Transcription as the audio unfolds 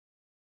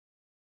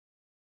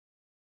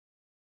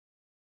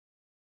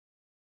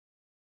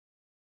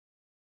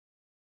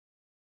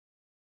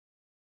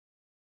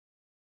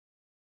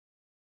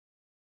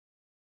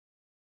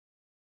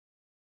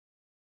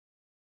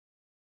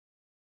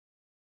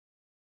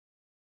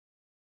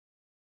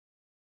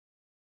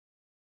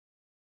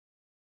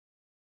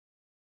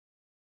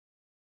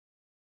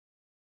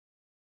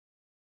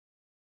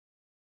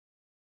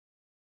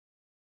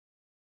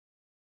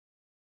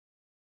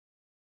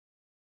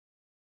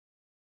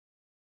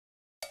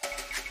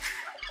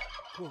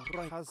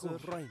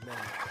Hazır.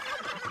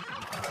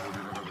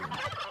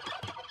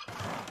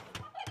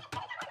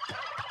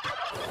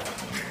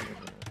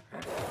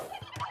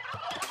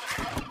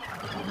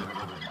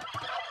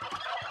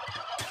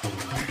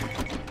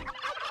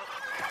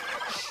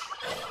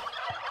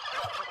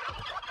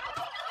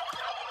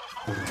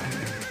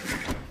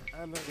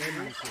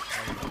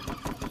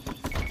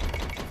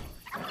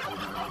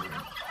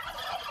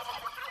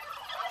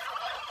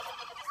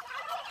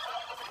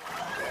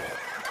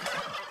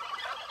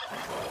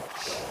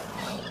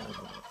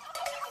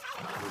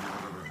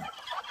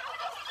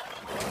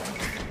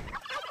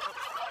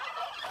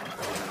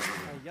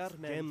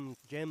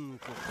 Cem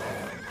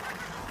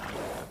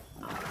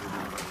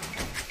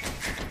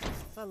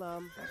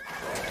Salam.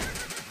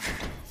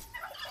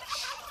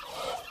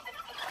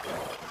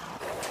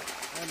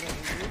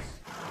 Emriniz.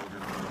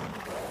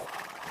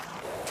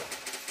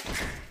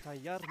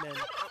 Tayyar men.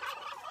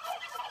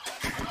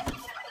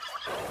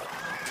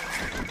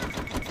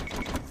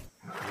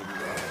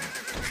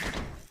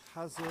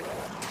 Hazır.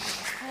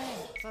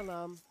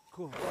 Salam.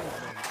 Kuhran.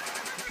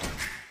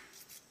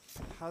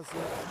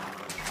 Hazır.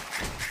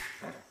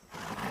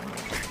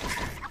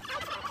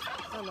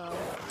 Salam.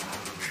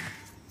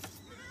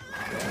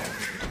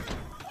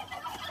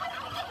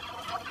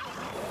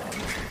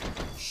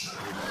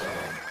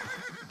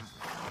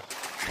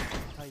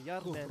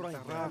 Tayyar men.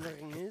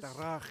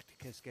 Daracht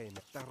keskeyn.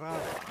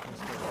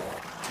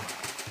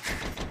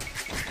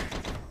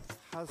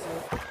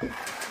 Hazır.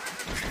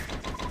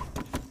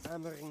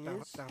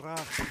 Emriniz.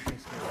 Daracht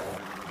keskeyn.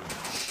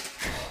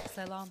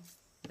 Selam.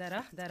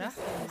 Derah.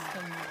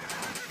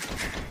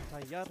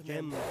 Tayyar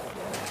men.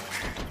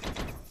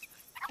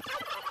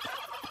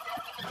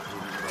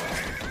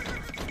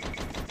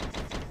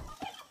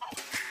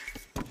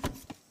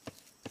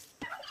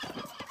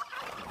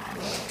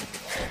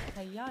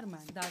 Tayyar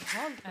men.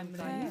 Derhal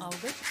emrini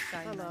aldık.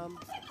 Salam.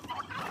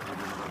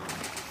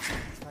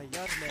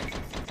 Tayyar men.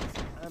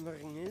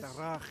 Emriniz.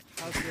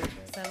 Daracht. Hazır.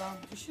 Selam.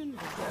 Düşündüm.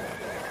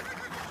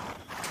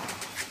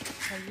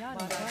 Tayyar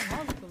men.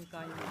 Derhal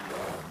kulkayım.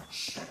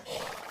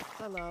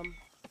 Salam.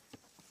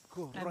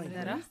 Kuhran.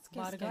 Derah.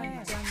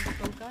 Bargay. Can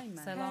kulkayım.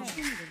 Selam.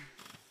 Düşündüm.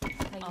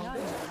 Tayyar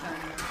men.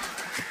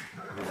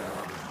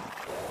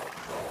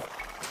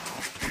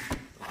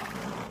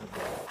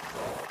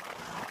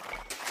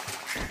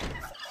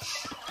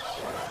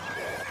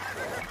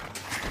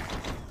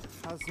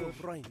 Hazır.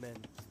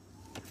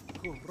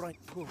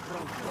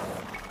 Kuhran.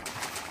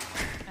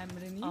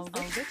 Emrini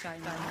aldık.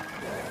 Emriniz.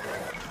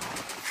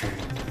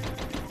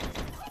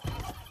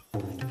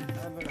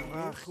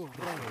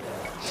 Kuhran.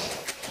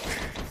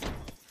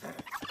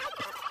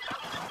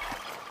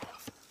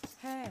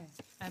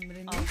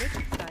 Emrini aldık.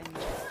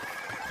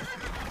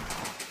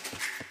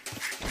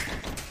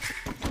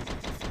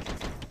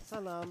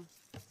 Salam.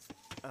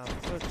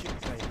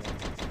 Afıcık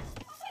kaynağı.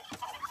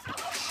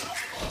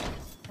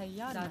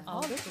 Tayyar men.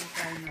 Aldık.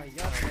 Tayyar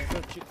men.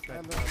 Afıcık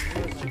kaynağı.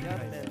 Tayyar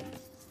men.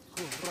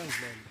 Kuhran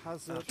men.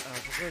 Hazır.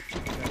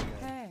 Afıcık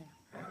kaynağı.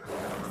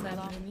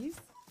 Selamınız.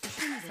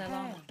 Düşün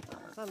selam.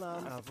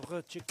 Salam.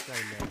 Afıcık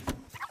kaynağı.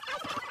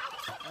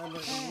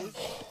 Emriniz.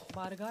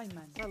 Bargay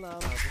men. Salam.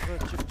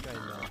 Afıcık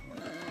kaynağı.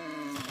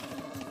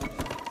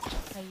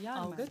 Tayyar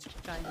men. Aldık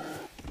kaynağı.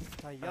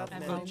 Tayyar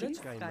men.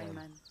 Aldık Kaynağı.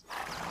 kaynağı.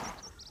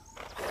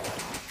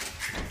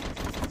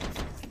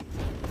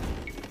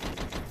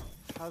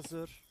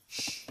 Hazır.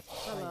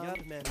 Tayyar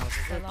men.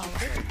 Selam.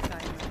 Afıcık kaynağı.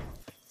 Kaynağı.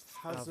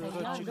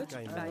 Hazır. Afıcık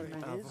Kaynağı. kaynağı.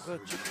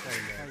 Afıcık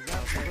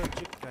kaynağı.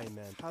 Afıcık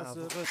kaynağı.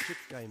 Hazır.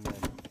 Afıcık kaynağı.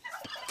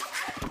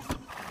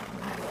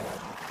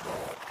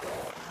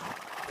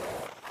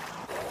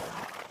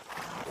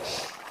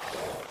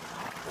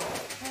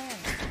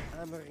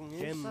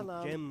 Emriniz.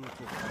 Salam.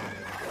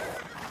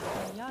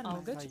 Tayyar men.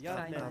 Aldık Tayyar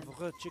men. kaynağı.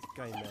 Afıcık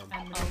kaynağı.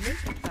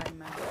 Aldık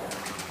kaynağı.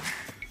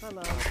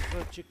 Salam.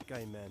 Afıcık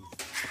kaynağı.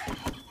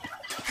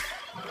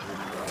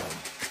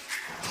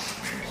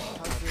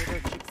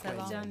 Hazır.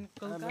 Selam. Can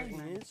kulkayman.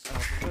 Emriniz.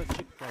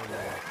 Afıcık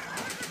kaynağı.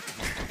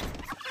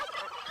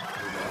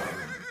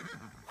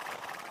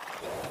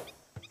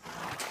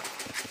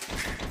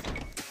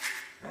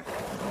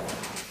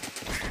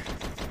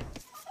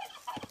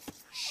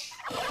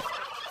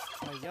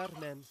 Tayyar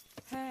men.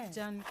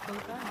 Can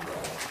kulkayman.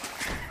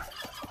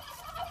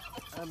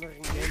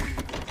 Emriniz.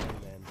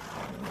 Men.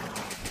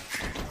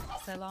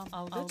 Selam.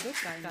 Aldık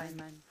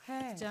kayman.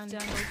 Can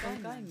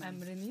kulkayman.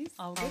 Emriniz.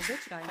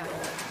 Aldık kayman.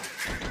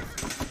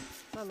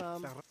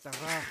 Salam.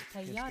 Daracht.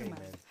 Tayyar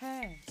men.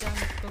 Can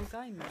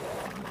kulkayman.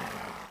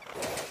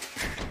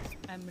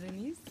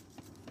 Emriniz.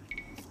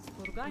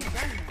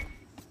 Kurgayman.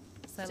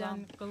 Selam.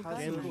 Can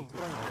kulkayman.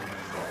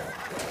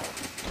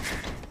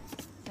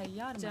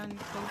 Tayyar men. Can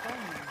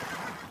kulkayman.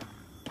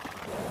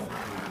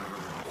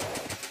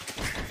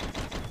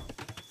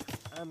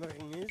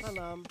 Emriniz.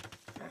 Salam.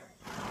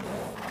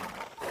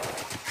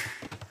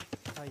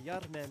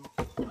 Tayyar men.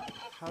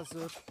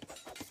 Hazır.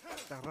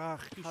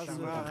 Daracht.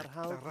 Hazır.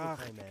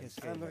 Daracht.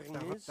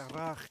 Emriniz.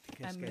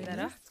 Daracht.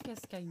 Emriniz.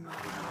 Keskayman.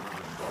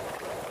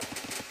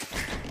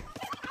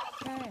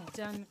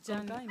 Can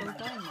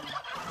Bulgayman.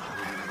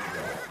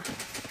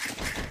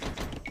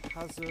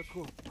 Hazır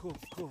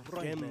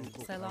Rayman.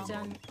 Selam.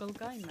 Can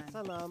Bulgayman.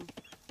 Salam.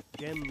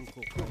 Gem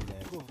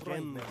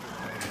Rayman.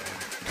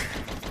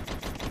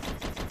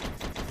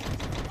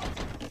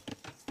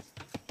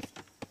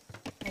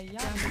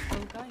 Tayyar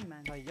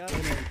Bulgayman. Tayyar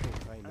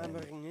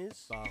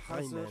emriniz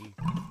hazır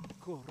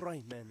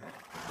Rayman.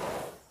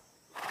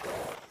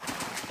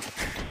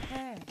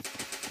 He.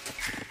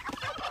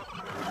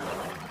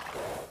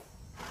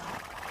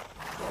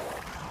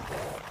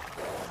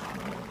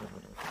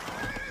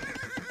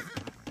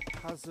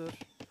 Hazır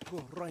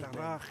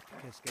Rayman.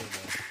 Keskeyle.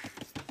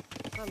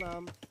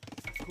 Salam.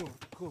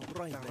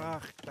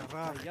 Rayman.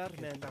 Tayyar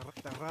men.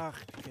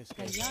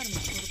 Keskeyle. Tayyar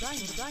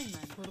mı?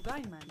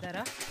 Kurgayman.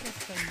 Derah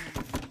keskeyle.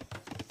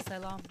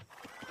 Selam.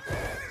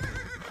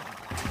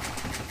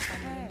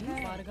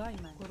 Emriniz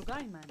Vargayman.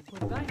 Kurgayman.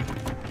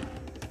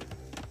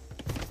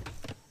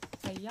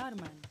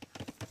 Tayyarman.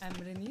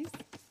 Emriniz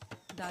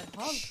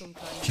derhal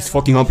Bulgayman. She's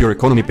fucking up your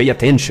economy, pay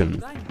attention.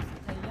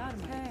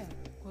 Tayyarman.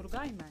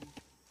 Kurgayman.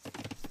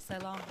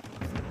 Selam.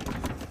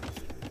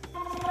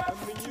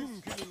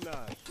 Emriniz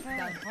günler.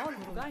 Derhal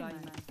Bulgayman.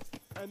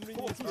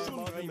 Emriniz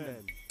Rayman.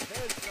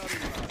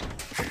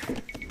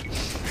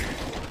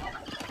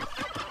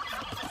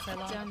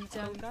 Selam.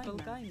 Can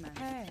Bulgayman.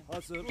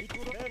 Hazır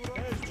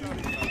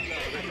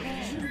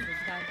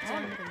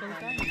Derhal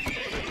Bulgayman.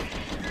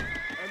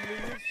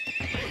 Emriniz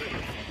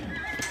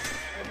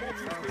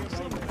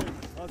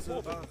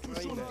hazır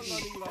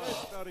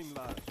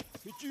Rayman.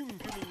 Hücum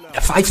günler.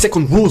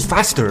 5-second rules,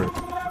 faster!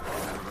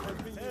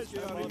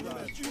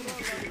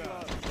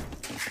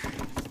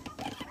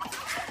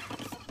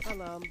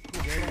 Salam.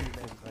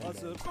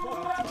 Hazır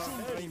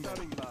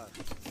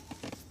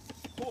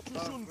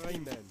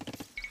Rayman.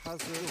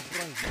 Hazır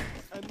Rayman.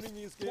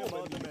 Emriniz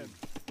Rayman.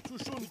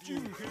 Tuşun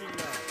tüm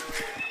günler.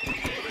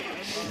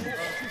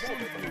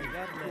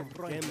 Emriniz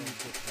Rayman.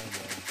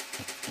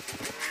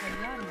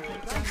 Tayyarman.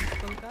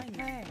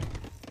 Bulgayman.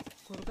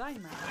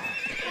 Kurgayman.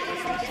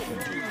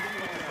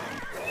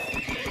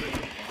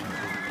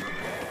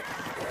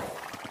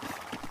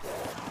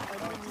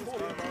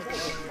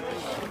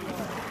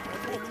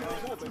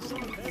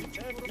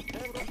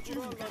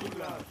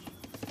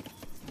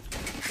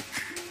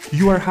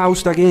 You are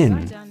housed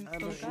again. Can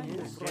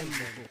Bulgayman.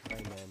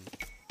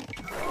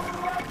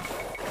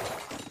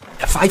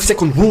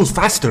 5-second rules,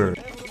 faster!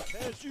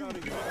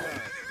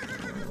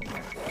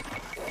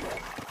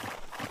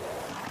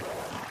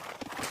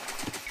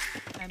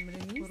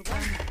 Emriniz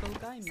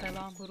Bulgayman.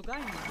 Selam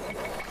Bulgayman.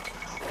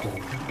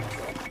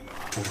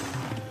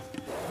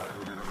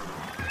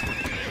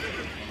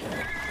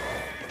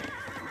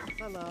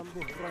 Salam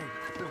Rayman.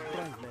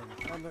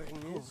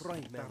 Emriniz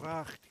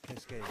Rayman.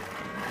 Keskeyle.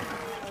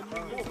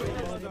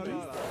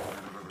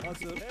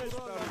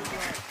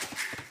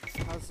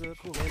 Hazır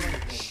Rayman.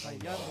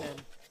 Tayyar men.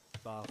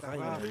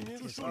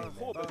 Emriniz Can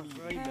Bulgayman.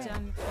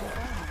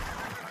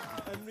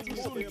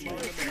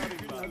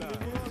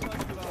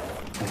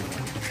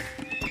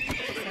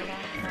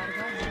 Selam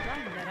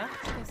Vargayman. Derah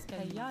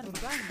keskeyle. Tayyar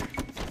Bulgayman.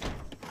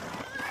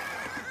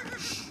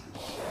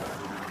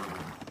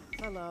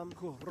 Salam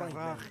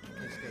Rayman.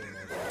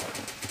 Keskeyle.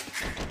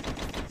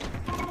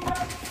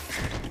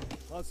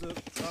 Hazır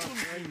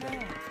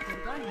Rayman.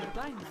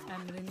 Kurgayman.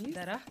 Emriniz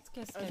derah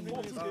keskeyle.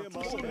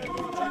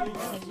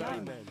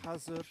 Rayman.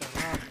 Hazır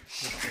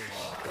keskeyle.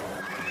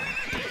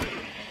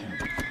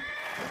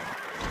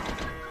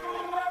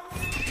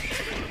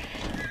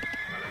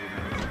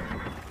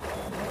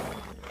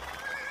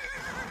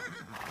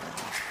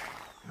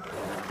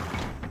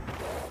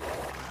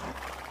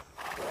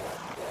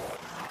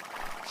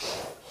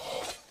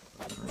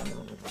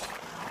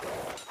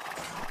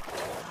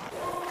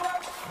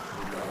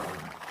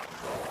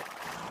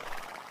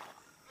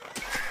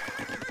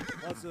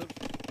 Hazır.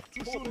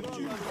 Tuşun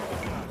tüm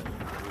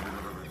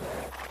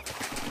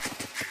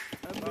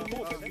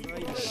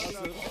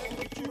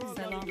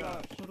Selam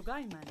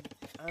Kurgayman.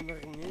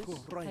 Emriniz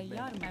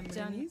Tayyarman.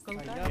 Emriniz Tayyar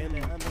Bulgayman.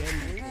 men.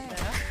 Emriniz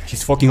Derah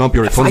She's fucking up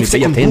your economy,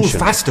 pay attention.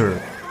 Faster!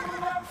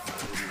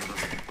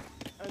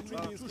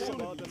 Emriniz tuşun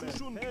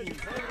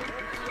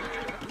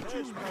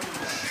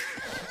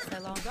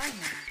Selam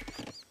Bulgayman.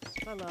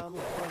 Salam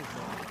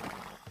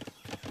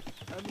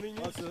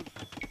Emriniz hazır.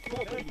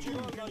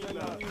 Hücum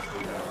günler.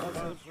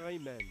 Hazır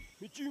Rayman.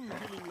 Hücum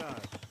günler.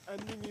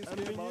 Emriniz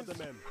Rayman.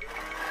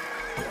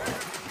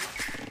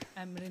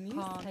 Emriniz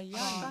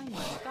Tayyarman.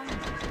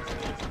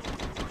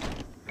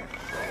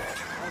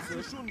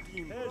 Hazır şun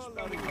kim?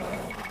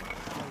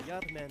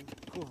 Tayyar men.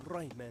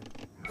 Rayman.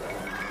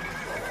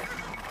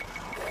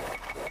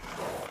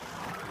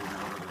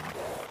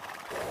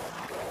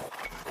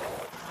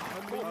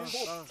 Emriniz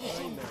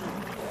Rayman.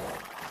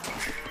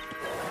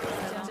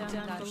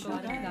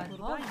 Can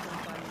Bulgayman.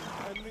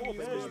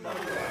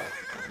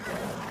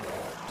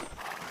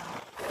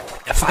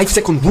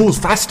 5-second rules,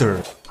 faster!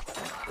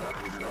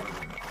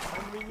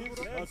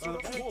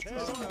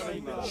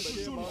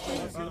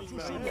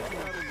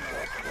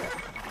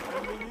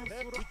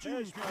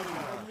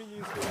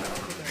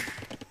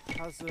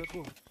 Hazır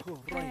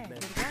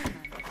kurrayman.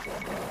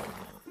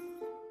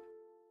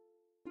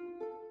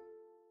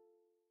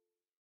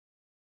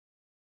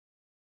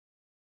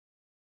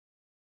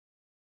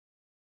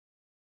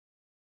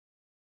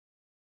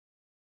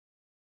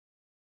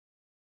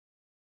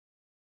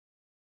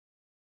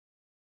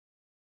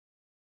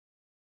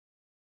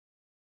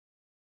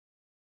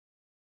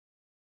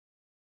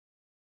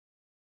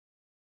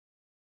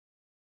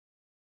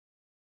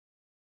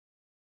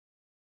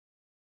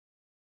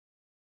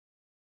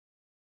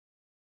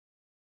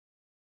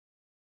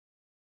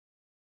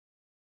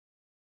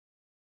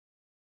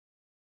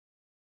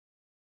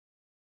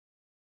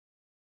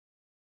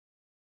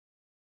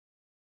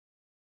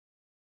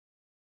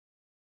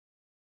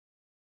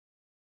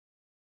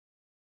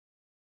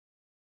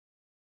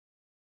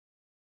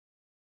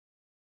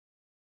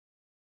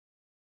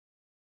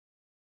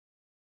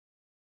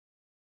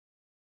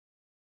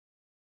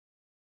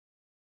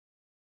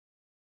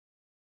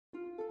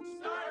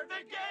 Start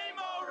the game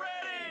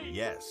already!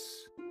 Yes.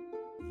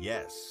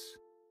 Yes.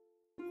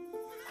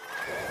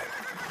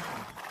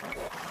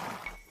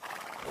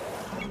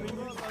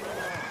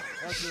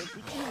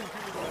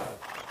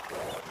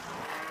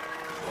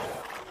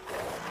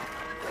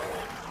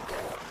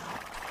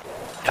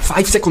 A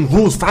 5-second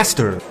rule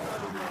faster.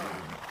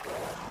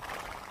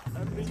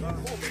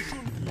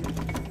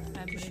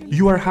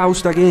 You are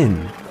housed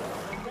again.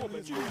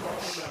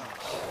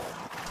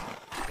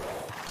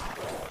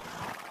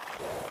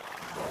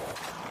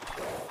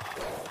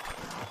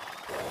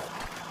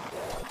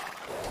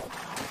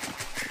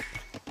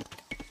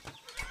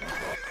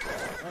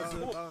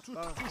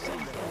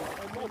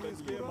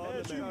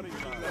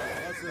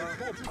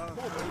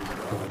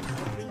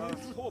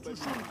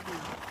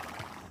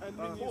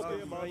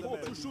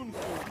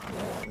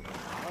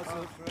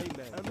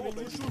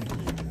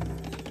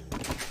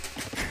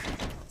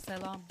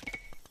 Selam.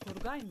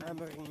 Turgay mı?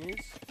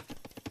 Emriniz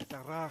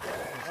Tarak.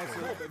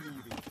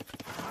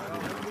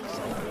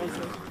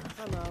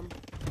 Salam.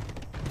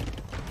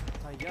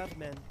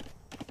 Tayyarmen.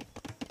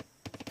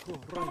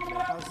 Kurrayman.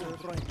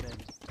 Hazırrayman.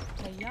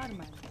 Teyyar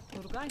men.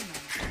 Turgay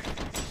men.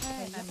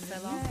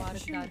 Selam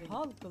barışlar.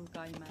 Hal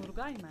Turgay men.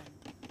 Turgay men.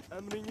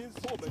 Emriniz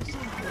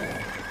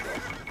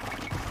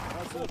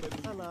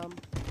Salam.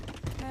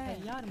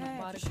 Teyyar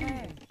men.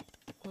 Barışlar.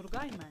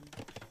 Turgay men.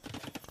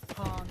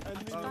 Kaan.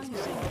 Emriniz Turgay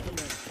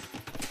men.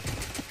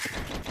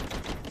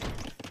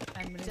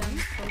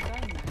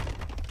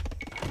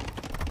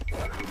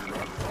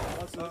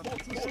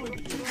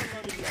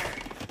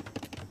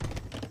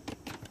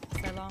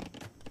 Selam.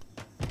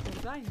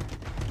 Turgay men.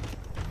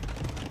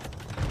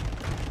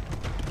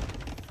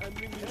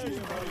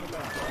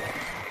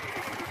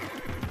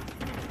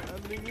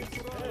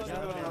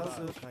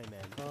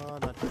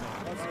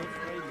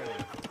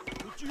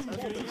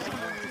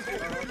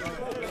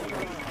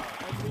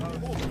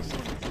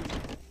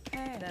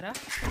 Derah.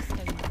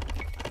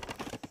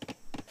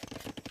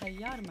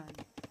 Teyyar men.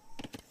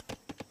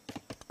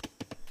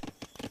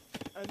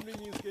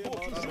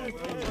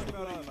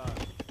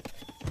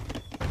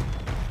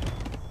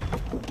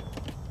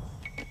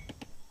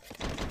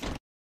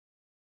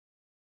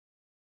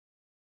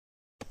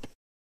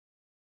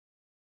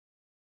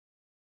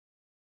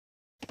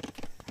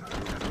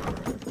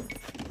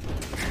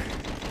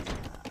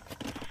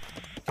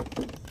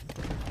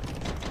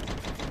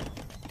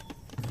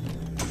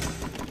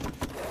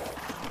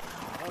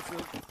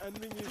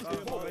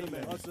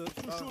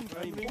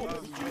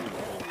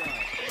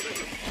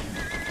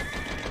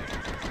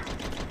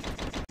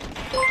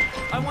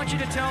 I want you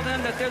to tell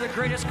them that they're the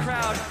greatest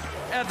crowd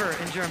ever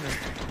in Germany.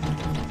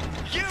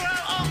 You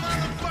are all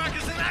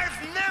motherfuckers that I've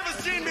never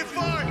seen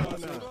before!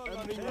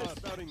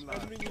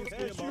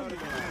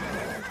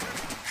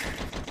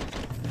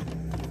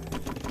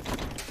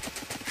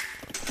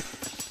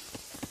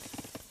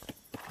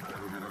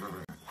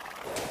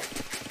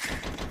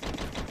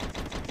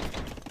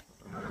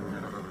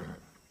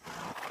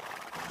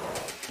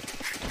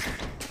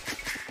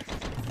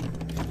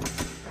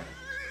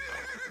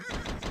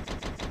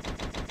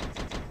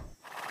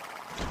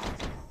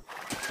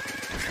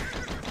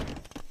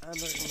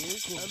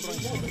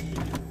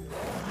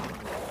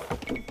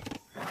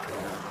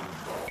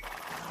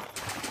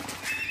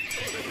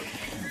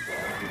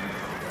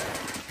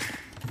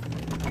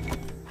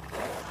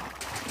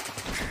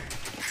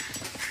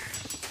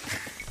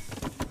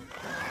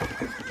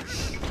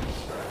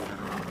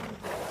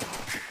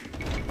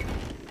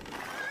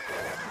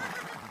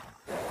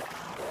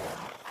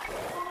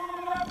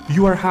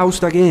 You are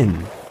housed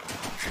again.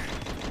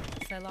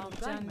 Selam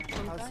can men.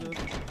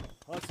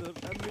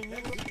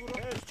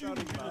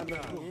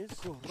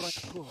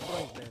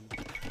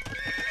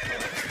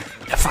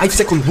 A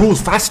 5-second rule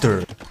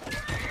faster.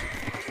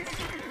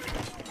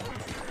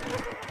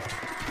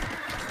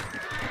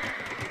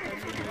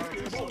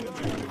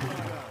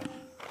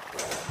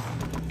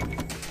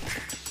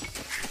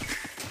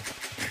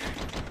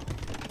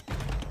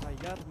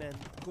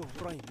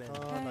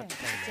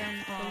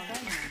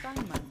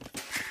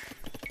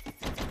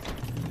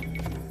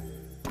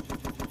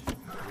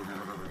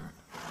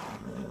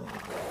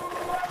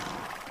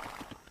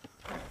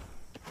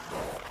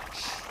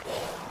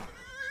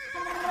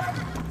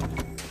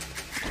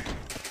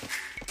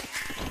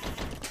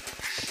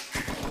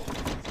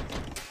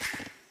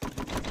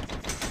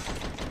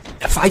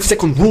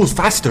 5-second rules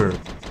faster.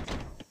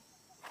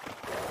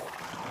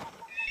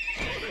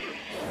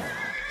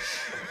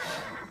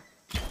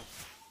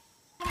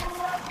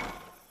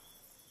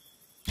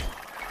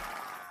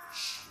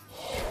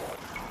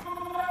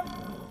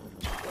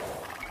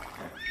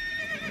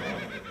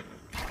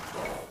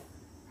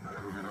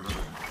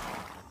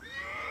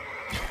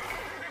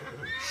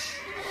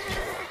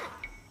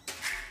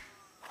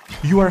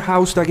 You are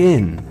housed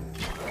again.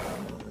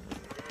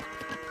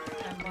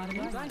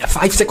 Turgayman.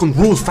 5-second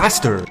rules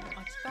faster.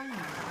 Açıktan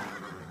mı?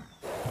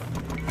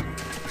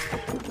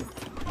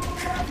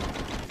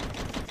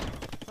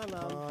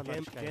 Salam.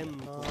 Gem.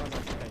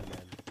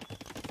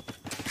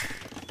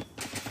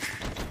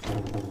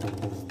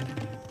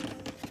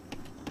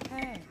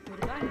 He,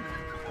 Turgayman.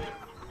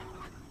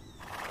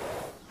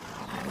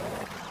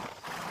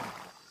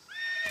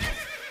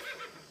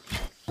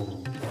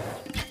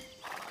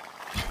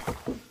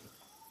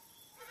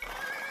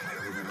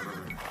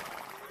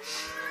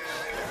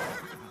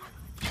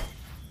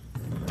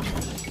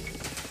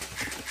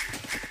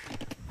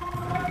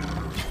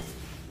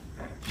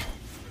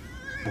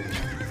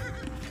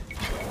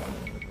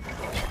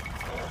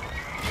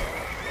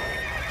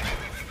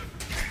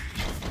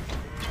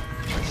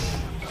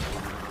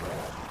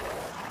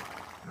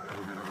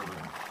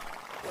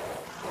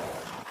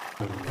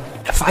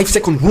 A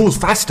 5-second rules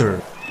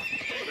faster.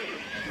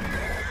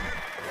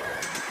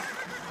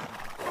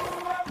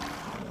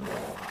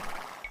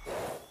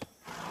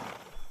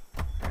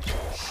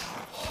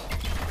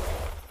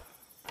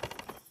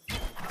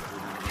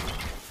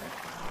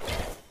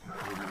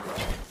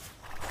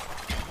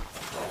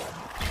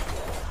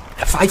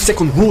 A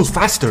 5-second rules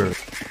faster.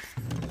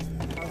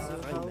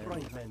 Hazır.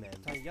 Rayman.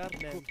 Tayyar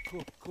men.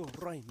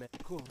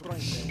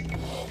 Rayman.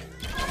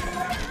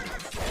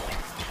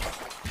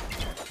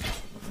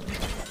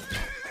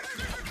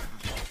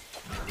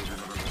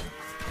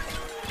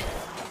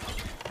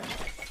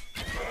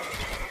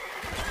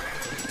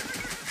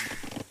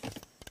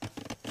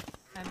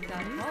 Hem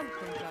derhal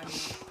Turgayman.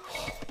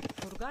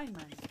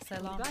 Turgayman.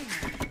 Selam.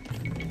 Turgayman.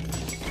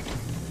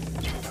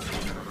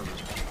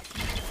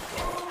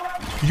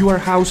 You are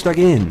housed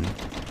again.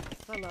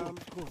 Salam.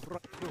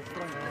 Rayman.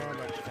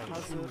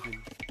 Hazır.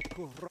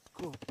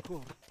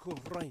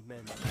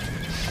 Rayman.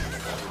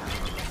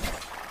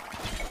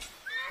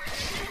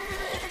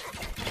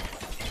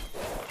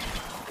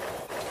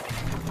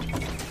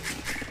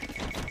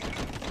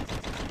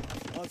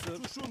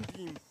 Hazır. Şuşun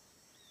diyeyim.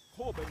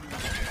 Hobelim.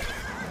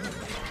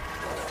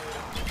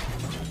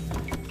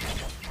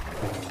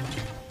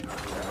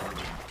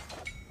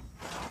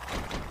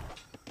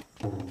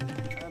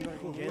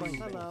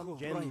 Salam.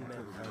 Rayman.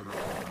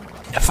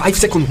 A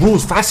 5-second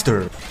rules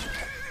faster.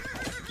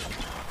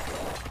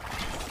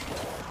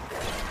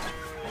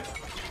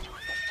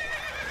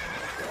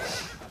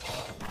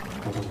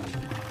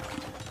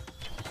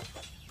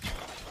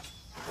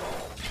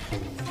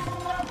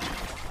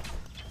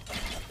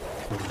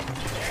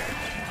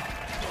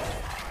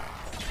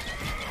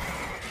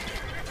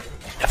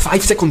 A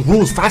 5-second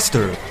rules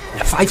faster.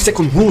 A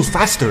 5-second rules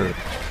faster.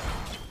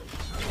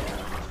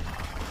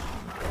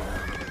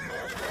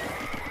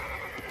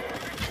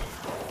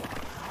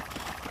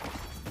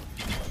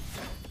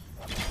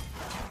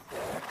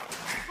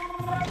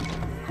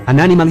 An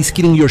animal is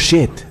killing your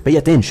shit. Pay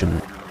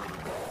attention.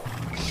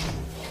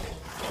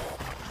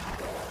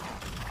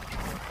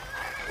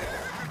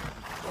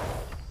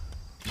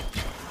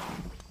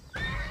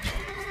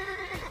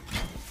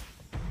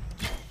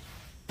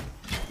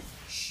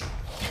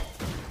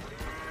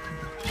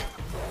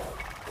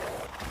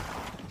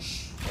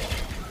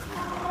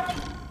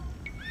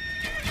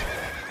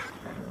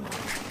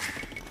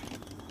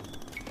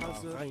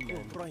 Hazır.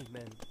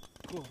 Rayman.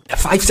 A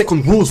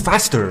 5-second rules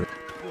faster.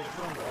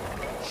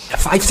 A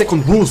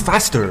 5-second rules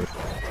faster.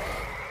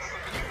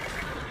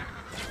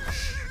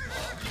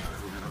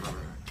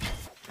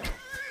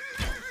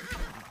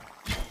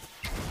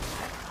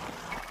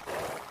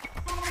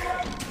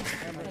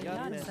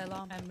 Tayyar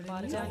selam.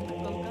 Barcan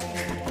Turgayman.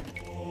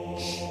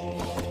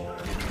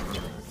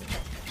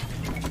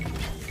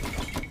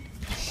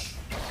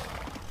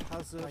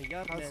 Hazır.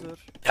 Hazır.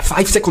 A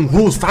 5-second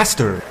rules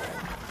faster.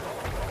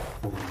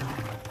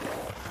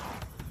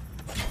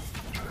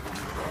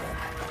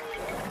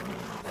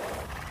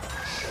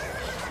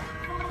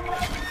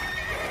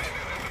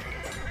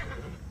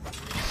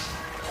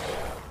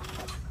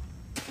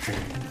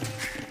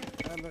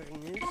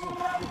 Emriniz.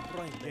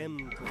 Gem.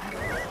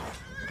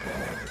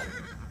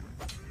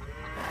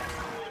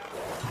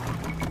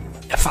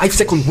 A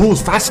 5-second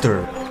rules faster.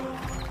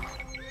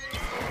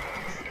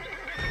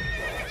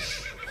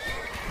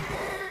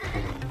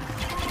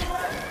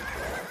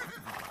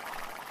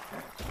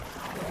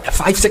 A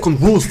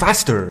 5-second rules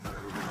faster.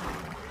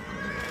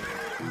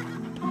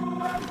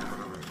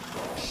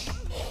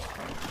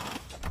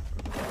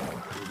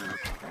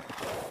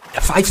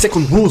 A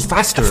 5-second rules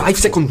faster. A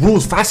 5-second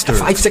rules faster. A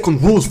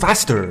 5-second rules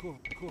faster.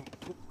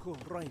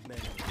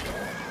 Rayman.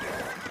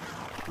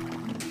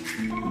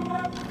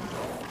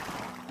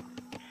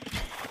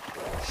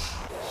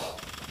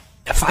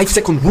 A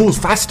 5-second rules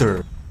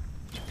faster.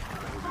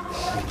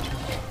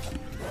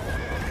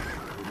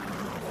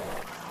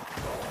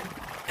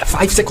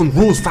 5-second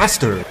rules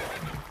faster.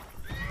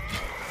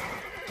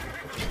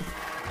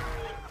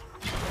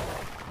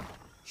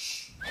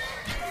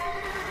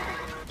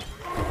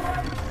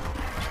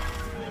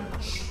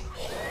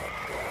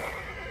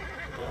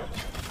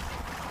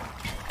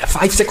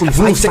 Five-second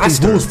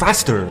rules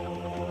faster.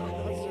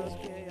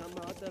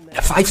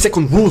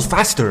 5-second rules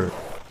faster.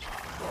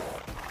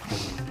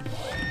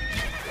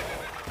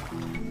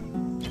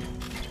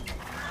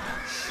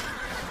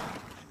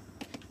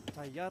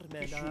 تيار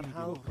من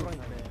درحال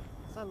قريمة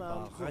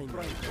سلام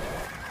قريمة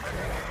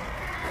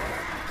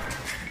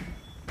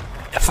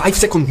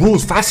 5-second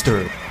rules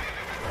faster.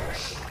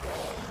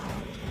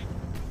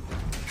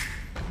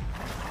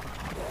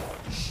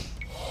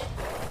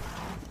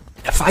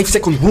 A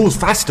 5-second rules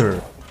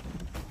faster.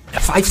 A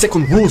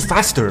 5-second rules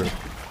faster.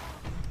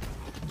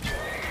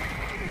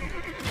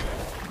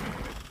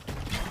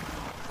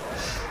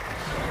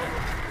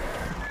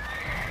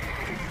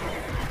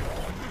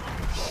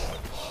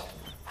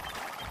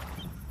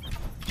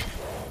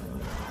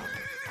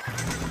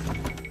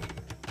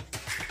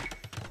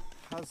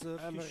 hazır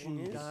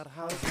emriniz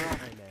derhal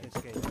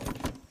keskeyle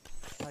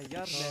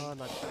tayar men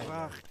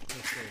bırak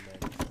keskeyle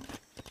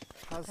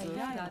hazır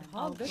Tayar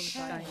algı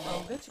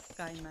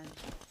çıkaymen.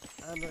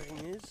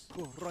 emriniz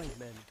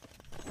kuhraymen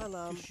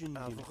salam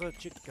avgı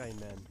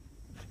çıkaymen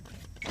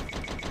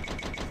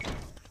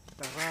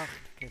bırak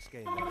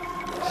keskeyle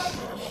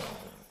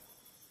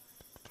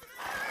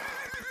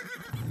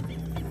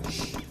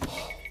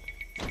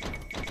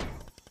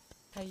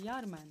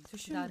Tayyar men.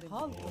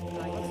 Derhal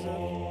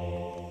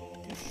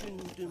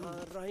düşündüm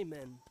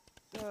raymen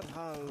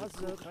derhal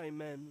hazır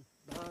raymen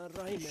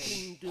raymen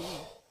düşündüm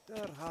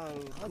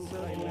derhal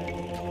hazır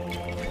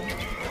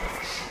raymen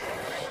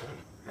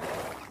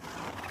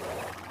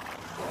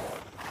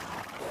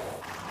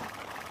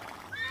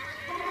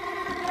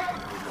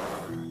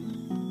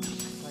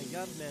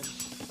tayyar men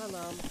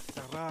salam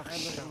derhal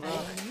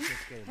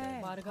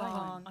emriniz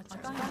Vargan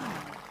açıkaymen.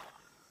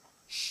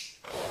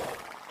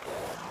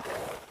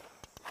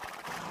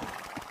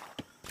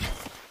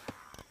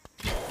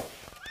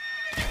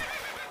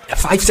 A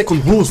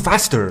 5-second rules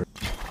faster.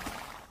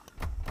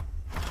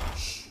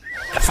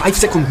 A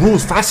 5-second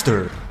rules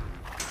faster.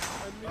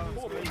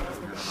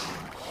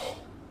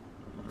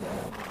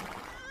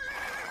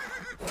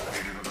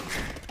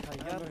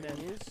 tayyar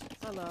meniz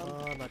salam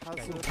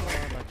hazır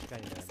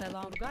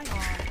Selam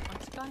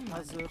açıkaymen.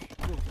 hazır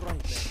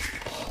kuhraymen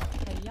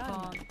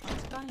Tayyar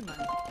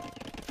açıkaymen.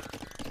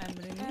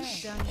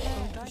 Emriniz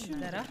derhal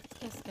keskeyle.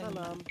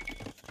 salam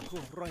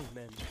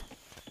kuhraymen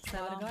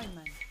Selam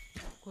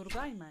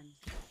kurgaymen.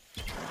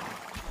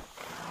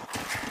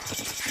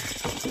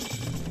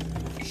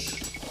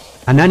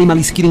 An animal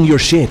is killing your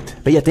shit.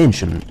 Pay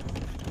attention.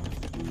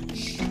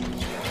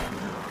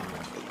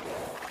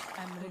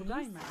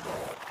 Kurgaymen.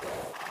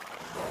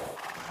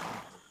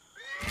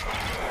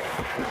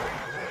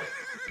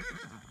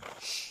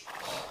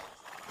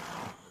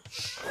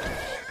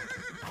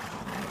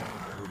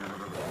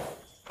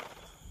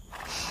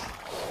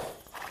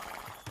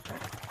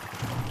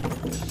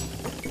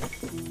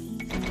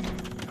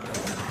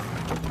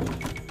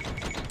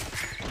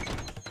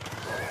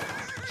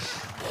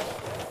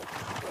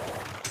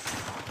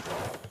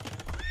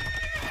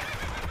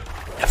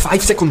 A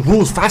 5-second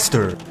rules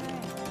faster.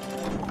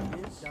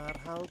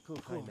 derhal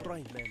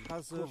kuhraymen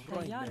hazır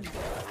Tayyar raymen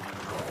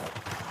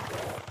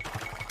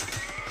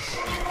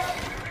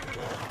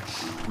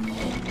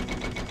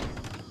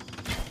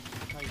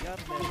tayyar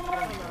men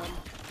salam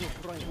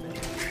kuhraymen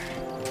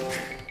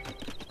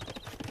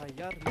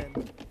tayyar men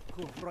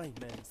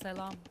kuhraymen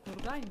Selam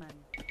kurgaymen.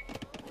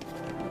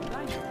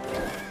 Kurgaymen.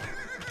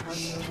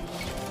 hazır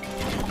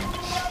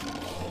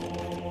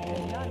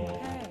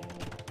Tayyar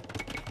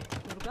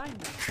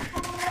kurgaymen.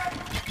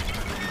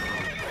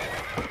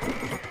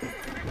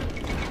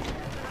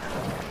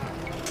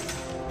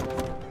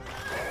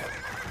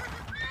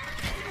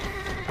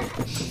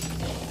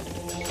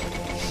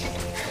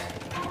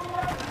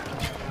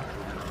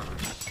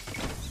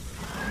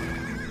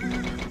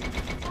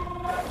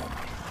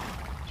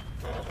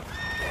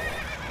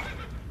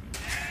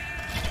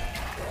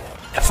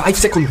 A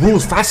 5-second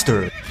rules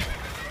faster.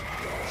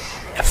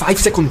 A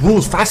 5-second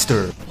rules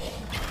faster.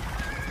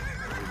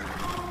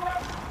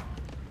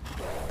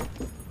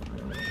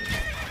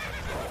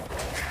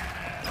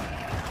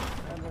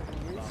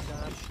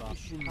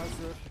 emriniz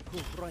hazır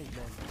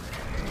kuhraymen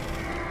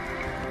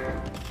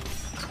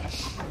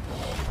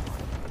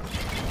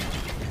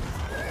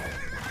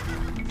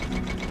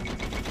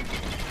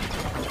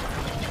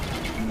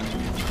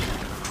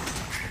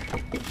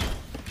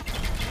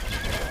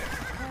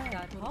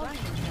Derhal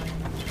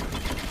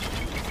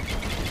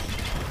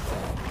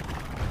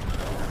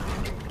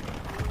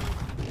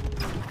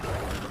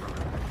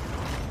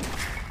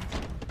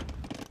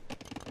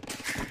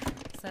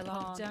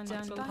Selam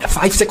A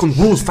 5-second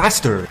rules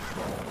faster.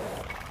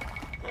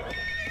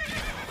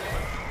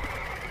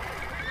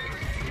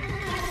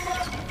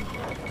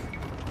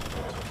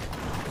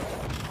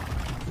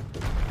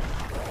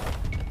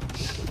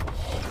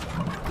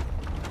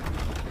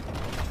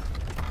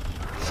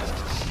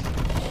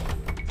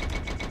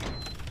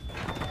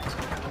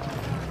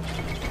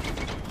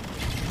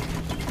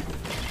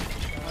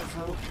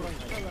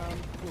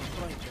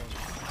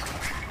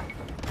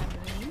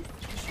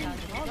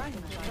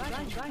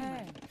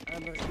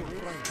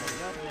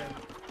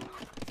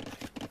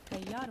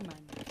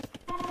 Tayyarman.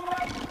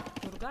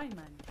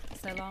 Turgayman.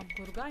 Selam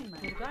Turgayman.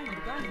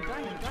 Turgayman.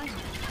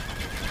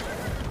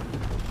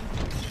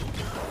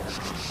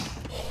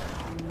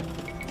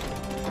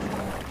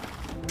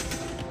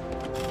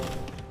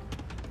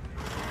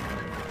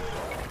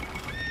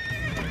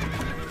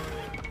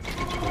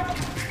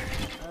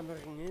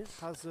 Emriniz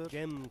hazır.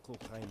 Gem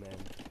Turgayman.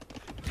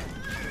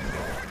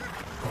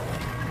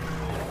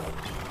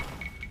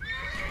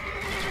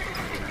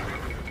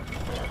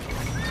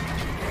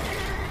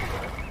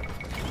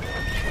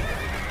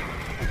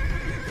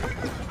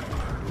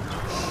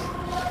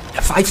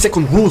 A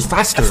 5-second rules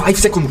faster. A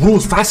 5-second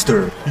rules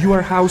faster. You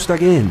are housed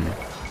again.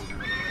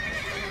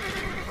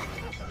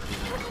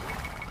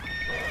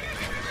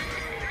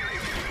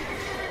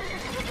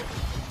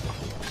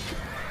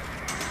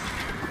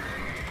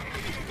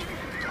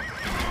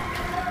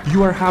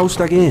 You are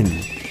housed again.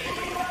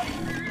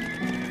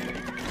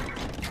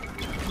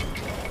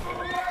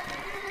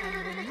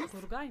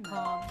 Turgayman.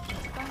 Tamam.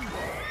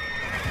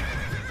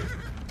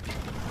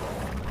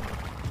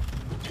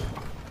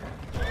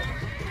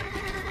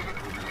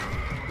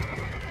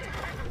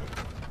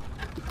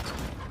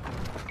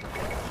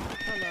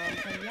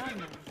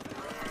 Tayyarman.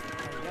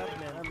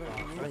 Tayyarman.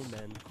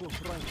 Emriniz.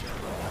 Turgayman.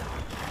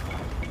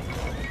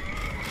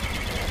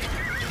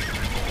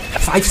 A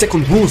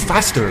 5-second rules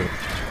faster.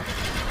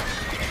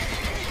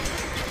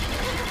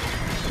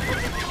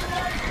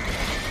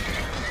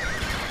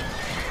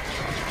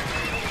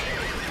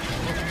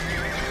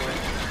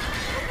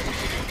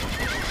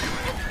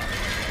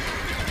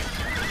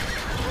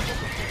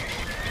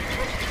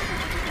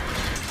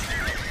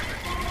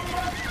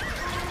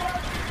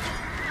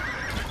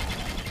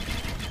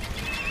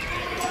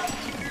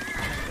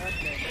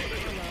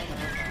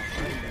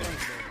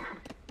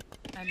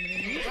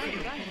 Emriniz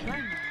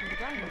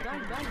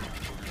Turgayman.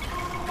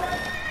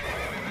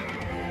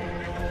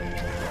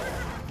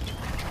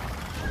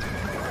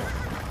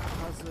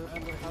 Hazır.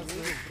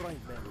 Hazır.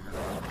 Turgayman.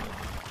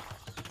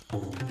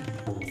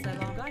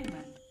 Selam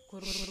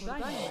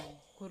Turgayman.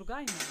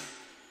 Kurgayman.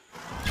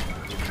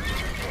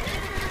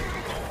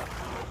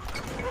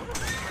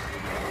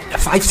 A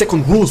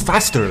 5-second rules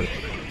faster.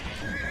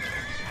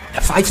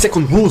 A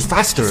 5-second rules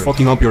faster. It's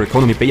fucking up your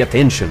economy. Pay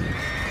attention.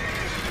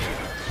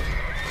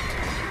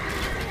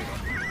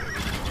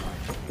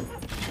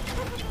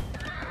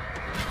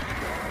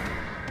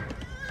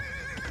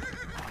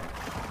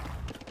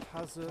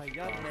 Hazır.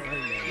 Tayyarman.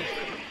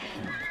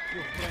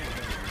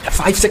 A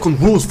 5-second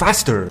rules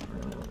faster.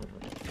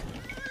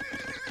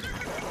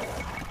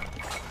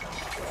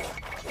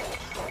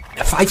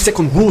 A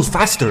 5-second rules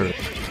faster.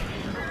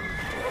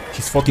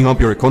 He's fucking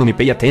up your economy.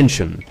 Pay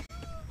attention.